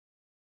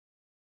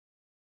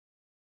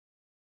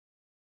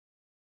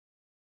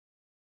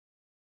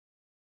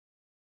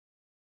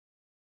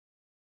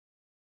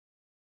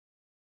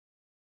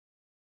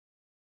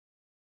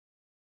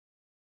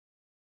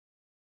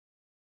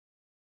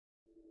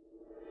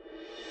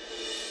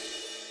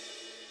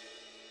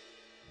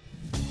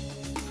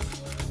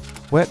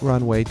Wet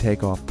runway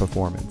takeoff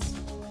performance.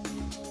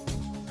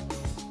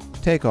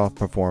 Takeoff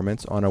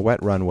performance on a wet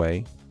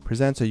runway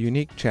presents a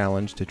unique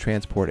challenge to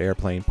transport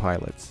airplane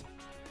pilots.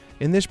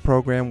 In this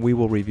program, we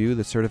will review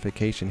the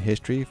certification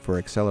history for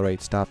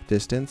accelerate stop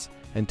distance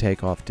and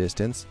takeoff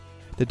distance,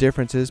 the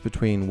differences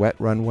between wet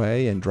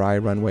runway and dry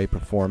runway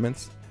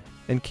performance,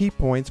 and key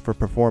points for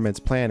performance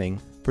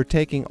planning for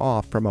taking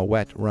off from a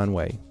wet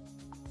runway.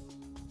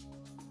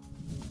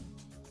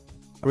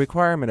 A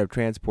requirement of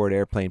transport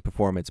airplane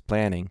performance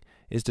planning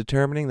is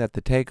determining that the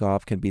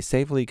takeoff can be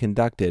safely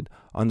conducted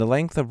on the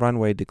length of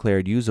runway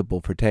declared usable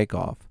for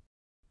takeoff.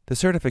 The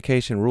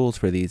certification rules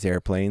for these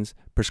airplanes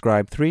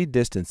prescribe three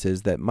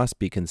distances that must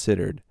be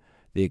considered: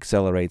 the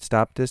accelerate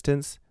stop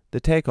distance, the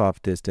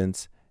takeoff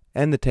distance,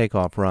 and the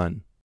takeoff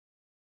run.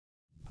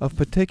 Of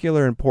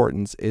particular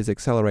importance is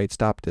accelerate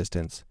stop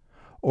distance,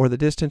 or the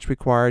distance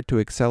required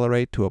to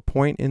accelerate to a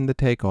point in the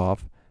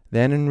takeoff,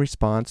 then in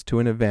response to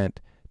an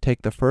event,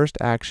 take the first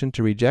action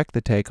to reject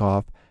the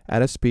takeoff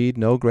at a speed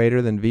no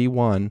greater than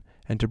v1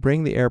 and to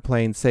bring the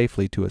airplane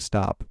safely to a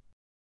stop.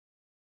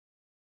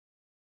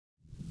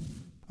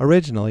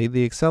 Originally,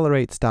 the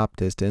accelerate stop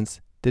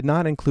distance did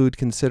not include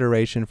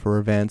consideration for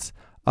events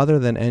other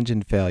than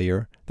engine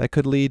failure that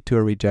could lead to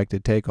a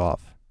rejected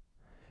takeoff.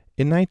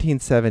 In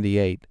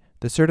 1978,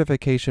 the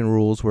certification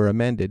rules were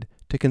amended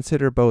to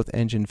consider both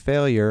engine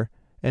failure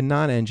and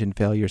non-engine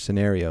failure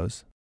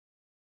scenarios.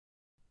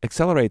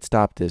 Accelerate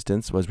stop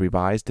distance was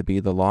revised to be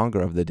the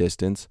longer of the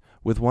distance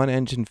with one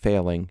engine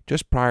failing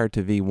just prior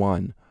to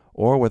V1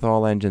 or with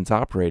all engines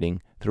operating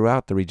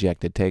throughout the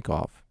rejected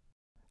takeoff.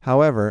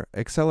 However,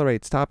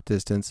 accelerate stop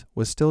distance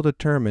was still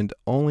determined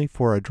only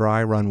for a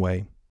dry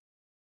runway.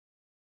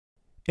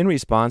 In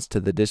response to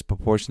the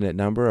disproportionate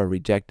number of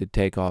rejected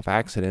takeoff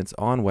accidents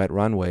on wet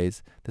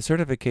runways, the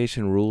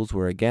certification rules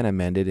were again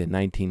amended in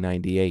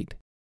 1998.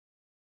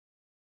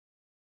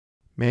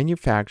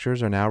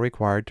 Manufacturers are now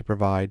required to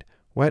provide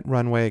wet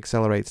runway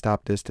accelerate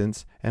stop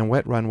distance and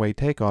wet runway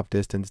takeoff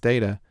distance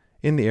data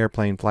in the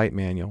airplane flight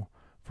manual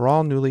for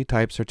all newly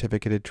type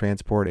certificated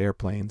transport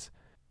airplanes,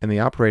 and the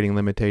operating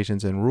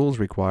limitations and rules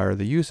require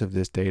the use of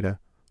this data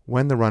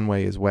when the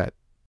runway is wet.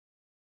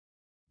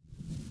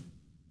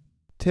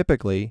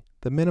 Typically,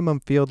 the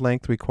minimum field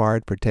length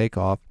required for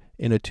takeoff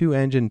in a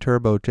two-engine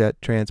turbojet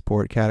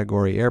transport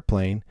category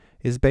airplane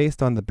is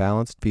based on the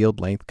balanced field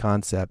length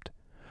concept,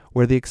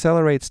 where the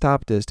accelerate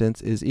stop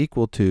distance is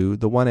equal to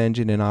the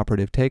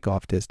one-engine-inoperative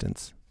takeoff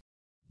distance.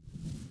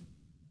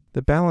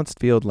 The balanced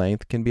field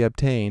length can be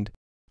obtained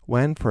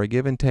when, for a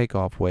given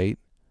takeoff weight,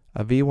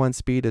 a V1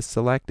 speed is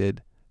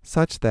selected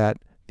such that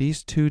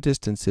these two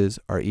distances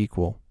are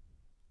equal.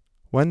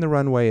 When the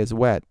runway is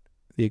wet,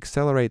 the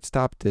accelerate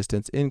stop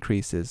distance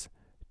increases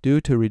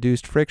due to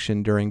reduced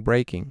friction during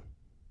braking.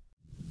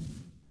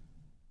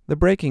 The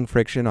braking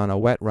friction on a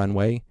wet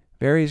runway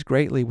varies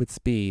greatly with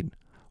speed,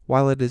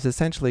 while it is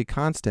essentially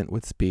constant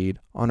with speed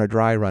on a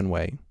dry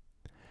runway.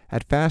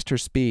 At faster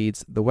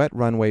speeds, the wet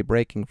runway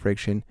braking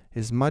friction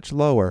is much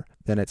lower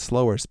than at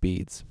slower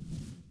speeds.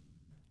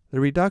 The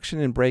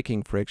reduction in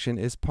braking friction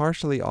is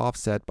partially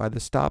offset by the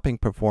stopping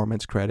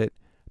performance credit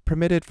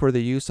permitted for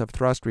the use of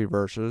thrust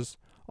reversers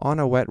on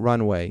a wet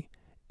runway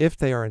if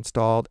they are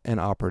installed and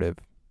operative.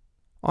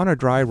 On a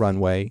dry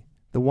runway,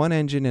 the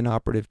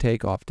one-engine-inoperative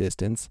takeoff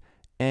distance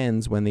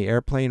ends when the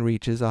airplane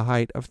reaches a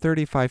height of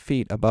 35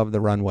 feet above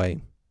the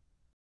runway.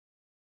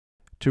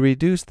 To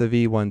reduce the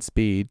V1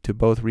 speed to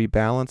both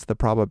rebalance the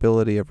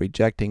probability of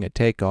rejecting a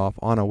takeoff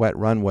on a wet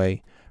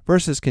runway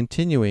versus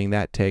continuing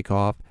that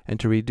takeoff and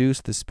to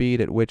reduce the speed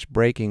at which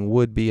braking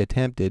would be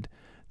attempted,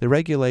 the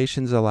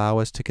regulations allow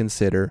us to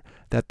consider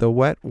that the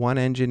wet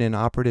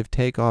one-engine-inoperative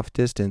takeoff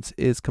distance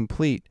is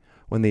complete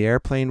when the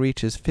airplane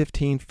reaches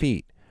 15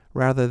 feet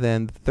rather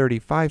than the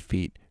 35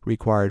 feet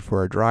required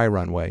for a dry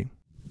runway.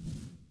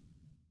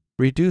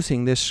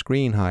 Reducing this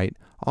screen height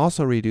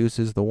also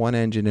reduces the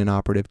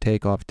one-engine-inoperative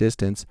takeoff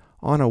distance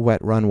on a wet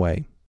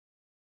runway.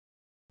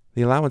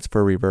 The allowance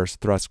for reverse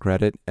thrust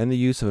credit and the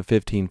use of a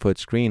 15-foot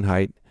screen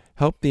height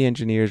help the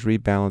engineers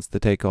rebalance the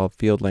takeoff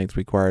field length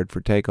required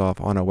for takeoff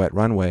on a wet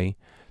runway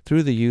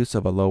through the use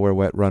of a lower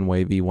wet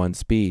runway V1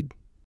 speed.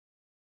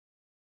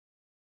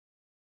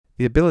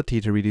 The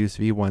ability to reduce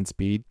V1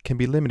 speed can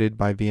be limited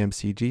by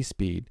VMCG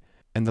speed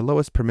and the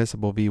lowest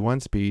permissible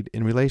V1 speed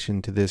in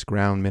relation to this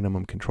ground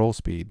minimum control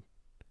speed.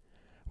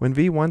 When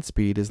V1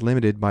 speed is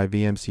limited by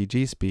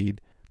VMCG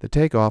speed, the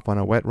takeoff on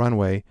a wet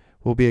runway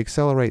will be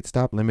accelerate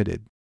stop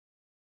limited.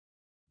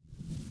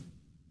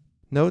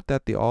 Note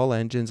that the all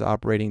engines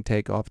operating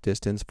takeoff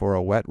distance for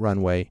a wet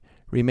runway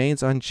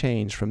remains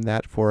unchanged from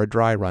that for a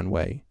dry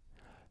runway.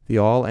 The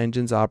all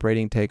engines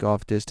operating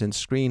takeoff distance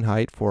screen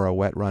height for a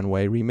wet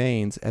runway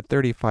remains at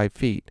 35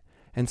 feet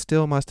and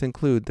still must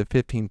include the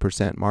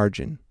 15%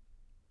 margin.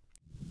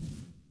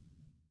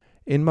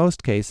 In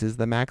most cases,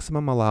 the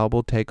maximum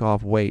allowable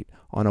takeoff weight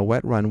on a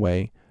wet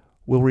runway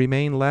will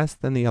remain less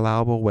than the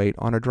allowable weight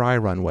on a dry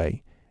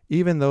runway,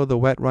 even though the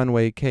wet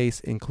runway case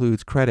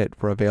includes credit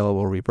for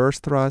available reverse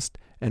thrust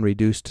and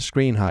reduced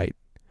screen height.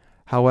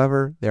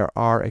 However, there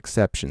are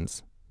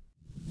exceptions.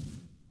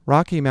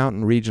 Rocky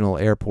Mountain Regional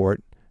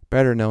Airport,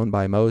 better known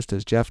by most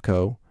as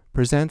JEFCO,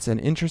 presents an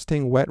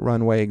interesting wet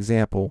runway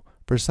example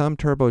for some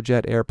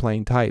turbojet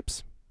airplane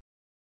types.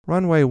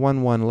 Runway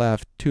 11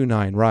 left,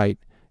 29 right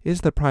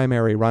is the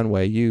primary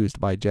runway used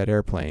by jet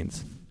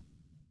airplanes.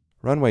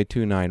 Runway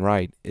 29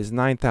 right is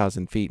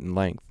 9,000 feet in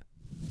length.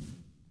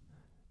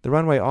 The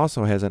runway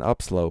also has an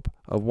upslope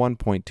of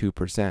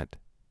 1.2%.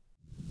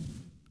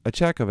 A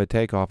check of a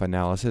takeoff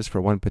analysis for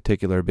one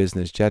particular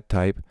business jet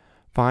type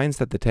finds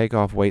that the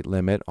takeoff weight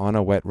limit on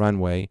a wet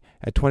runway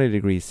at 20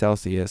 degrees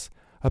Celsius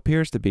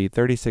appears to be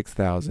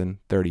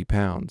 36,030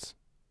 pounds.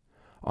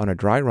 On a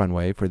dry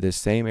runway for this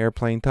same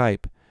airplane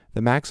type,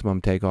 the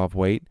maximum takeoff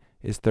weight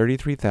is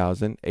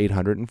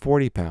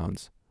 33,840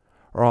 pounds,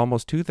 or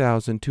almost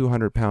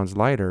 2,200 pounds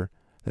lighter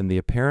than the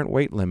apparent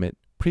weight limit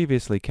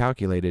previously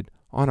calculated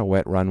on a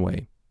wet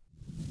runway.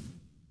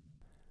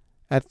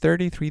 At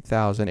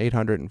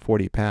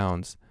 33,840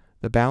 pounds,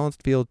 the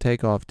balanced field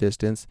takeoff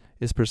distance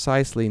is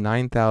precisely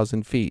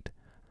 9,000 feet,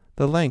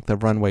 the length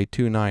of runway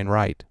 29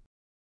 right.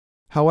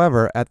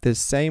 However, at this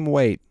same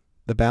weight,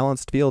 the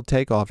balanced field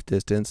takeoff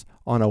distance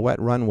on a wet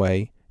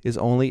runway is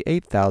only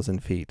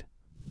 8,000 feet.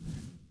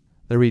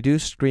 The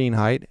reduced screen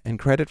height and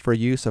credit for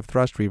use of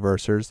thrust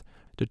reversers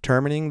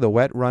determining the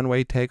wet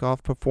runway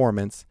takeoff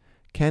performance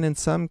can in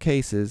some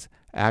cases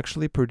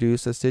actually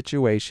produce a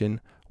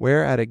situation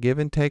where at a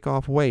given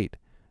takeoff weight,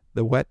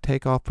 the wet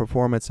takeoff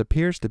performance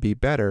appears to be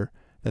better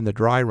than the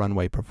dry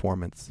runway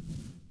performance.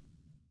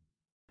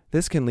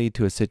 This can lead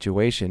to a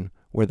situation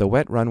where the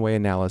wet runway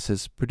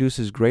analysis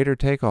produces greater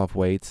takeoff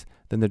weights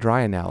than the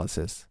dry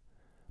analysis,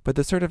 but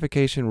the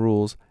certification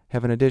rules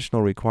have an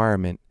additional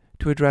requirement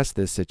to address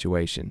this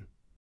situation.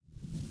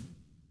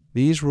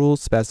 These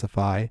rules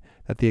specify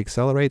that the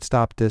accelerate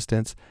stop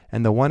distance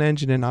and the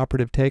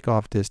one-engine-in-operative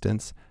takeoff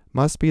distance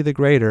must be the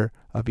greater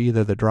of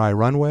either the dry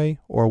runway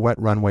or wet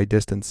runway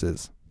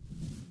distances.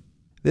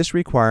 This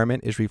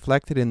requirement is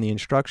reflected in the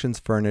instructions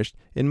furnished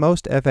in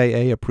most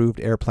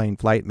FAA-approved airplane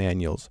flight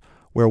manuals,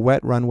 where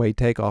wet runway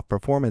takeoff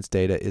performance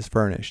data is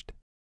furnished.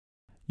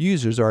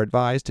 Users are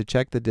advised to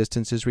check the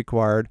distances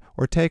required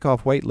or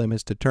takeoff weight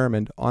limits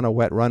determined on a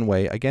wet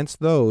runway against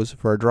those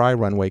for a dry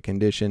runway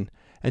condition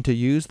and to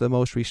use the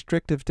most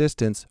restrictive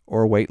distance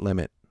or weight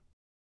limit.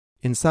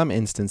 In some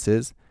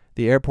instances,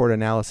 the airport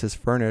analysis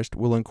furnished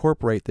will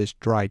incorporate this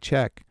dry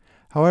check.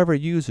 However,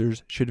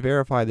 users should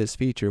verify this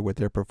feature with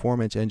their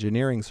performance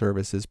engineering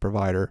services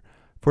provider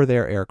for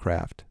their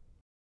aircraft.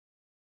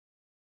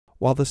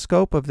 While the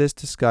scope of this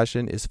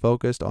discussion is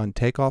focused on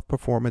takeoff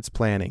performance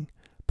planning,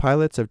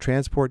 pilots of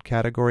transport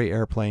category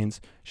airplanes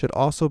should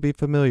also be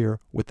familiar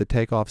with the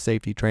takeoff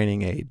safety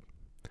training aid.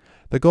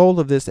 The goal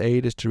of this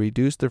aid is to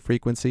reduce the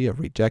frequency of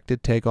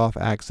rejected takeoff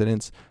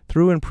accidents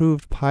through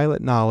improved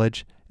pilot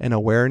knowledge and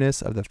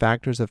awareness of the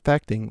factors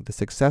affecting the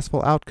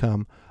successful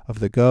outcome of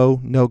the go,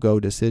 no-go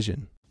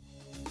decision.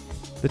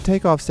 The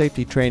takeoff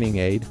safety training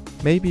aid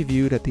may be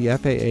viewed at the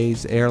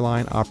FAA's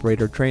Airline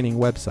Operator Training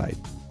website.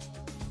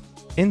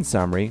 In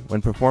summary,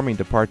 when performing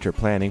departure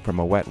planning from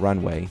a wet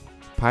runway,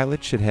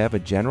 pilots should have a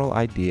general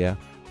idea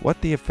what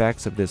the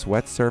effects of this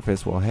wet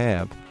surface will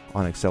have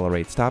on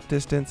accelerate stop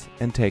distance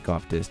and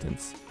takeoff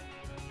distance.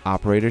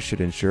 Operators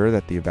should ensure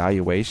that the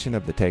evaluation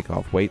of the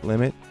takeoff weight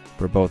limit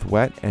for both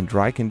wet and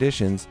dry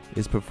conditions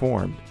is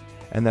performed,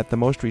 and that the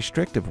most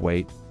restrictive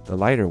weight, the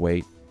lighter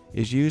weight,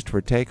 is used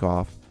for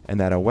takeoff and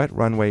that a wet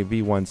runway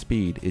V1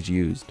 speed is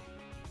used.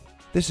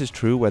 This is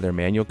true whether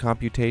manual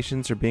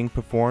computations are being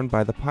performed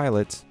by the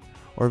pilots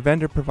or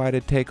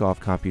vendor-provided takeoff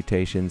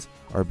computations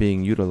are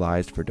being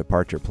utilized for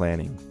departure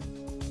planning.